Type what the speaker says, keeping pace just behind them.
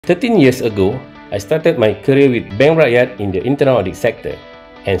13 years ago, I started my career with Bank Rakyat in the internal audit sector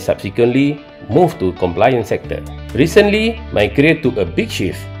and subsequently moved to compliance sector. Recently, my career took a big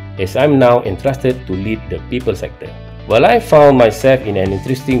shift as I'm now entrusted to lead the people sector. While I found myself in an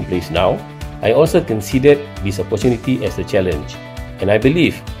interesting place now, I also considered this opportunity as a challenge, and I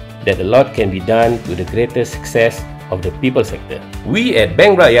believe that a lot can be done to the greater success of the people sector. We at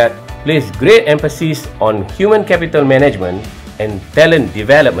Bank Rakyat place great emphasis on human capital management and talent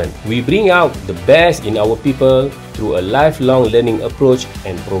development. We bring out the best in our people through a lifelong learning approach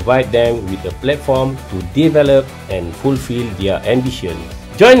and provide them with a platform to develop and fulfill their ambition.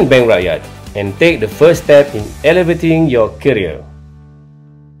 Join Bank Rakyat and take the first step in elevating your career.